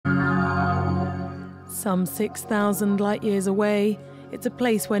Some 6,000 light-years away, it's a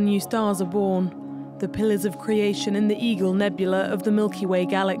place where new stars are born, the pillars of creation in the Eagle Nebula of the Milky Way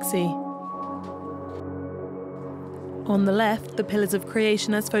galaxy. On the left, the pillars of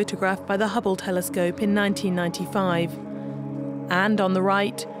creation as photographed by the Hubble telescope in 1995. And on the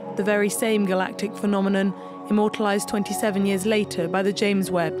right, the very same galactic phenomenon immortalized 27 years later by the James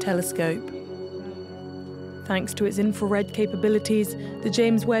Webb Telescope. Thanks to its infrared capabilities, the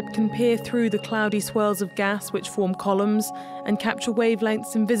James Webb can peer through the cloudy swirls of gas which form columns and capture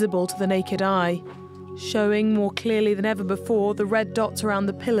wavelengths invisible to the naked eye, showing more clearly than ever before the red dots around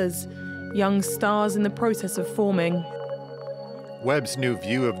the pillars, young stars in the process of forming. Webb's new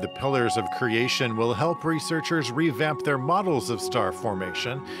view of the pillars of creation will help researchers revamp their models of star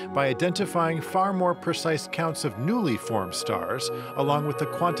formation by identifying far more precise counts of newly formed stars, along with the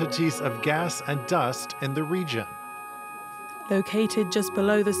quantities of gas and dust in the region. Located just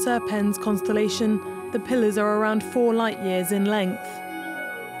below the Serpens constellation, the pillars are around 4 light-years in length.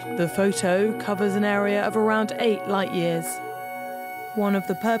 The photo covers an area of around 8 light-years. One of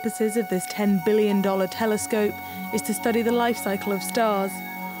the purposes of this $10 billion telescope is to study the life cycle of stars,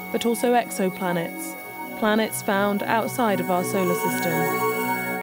 but also exoplanets, planets found outside of our solar system.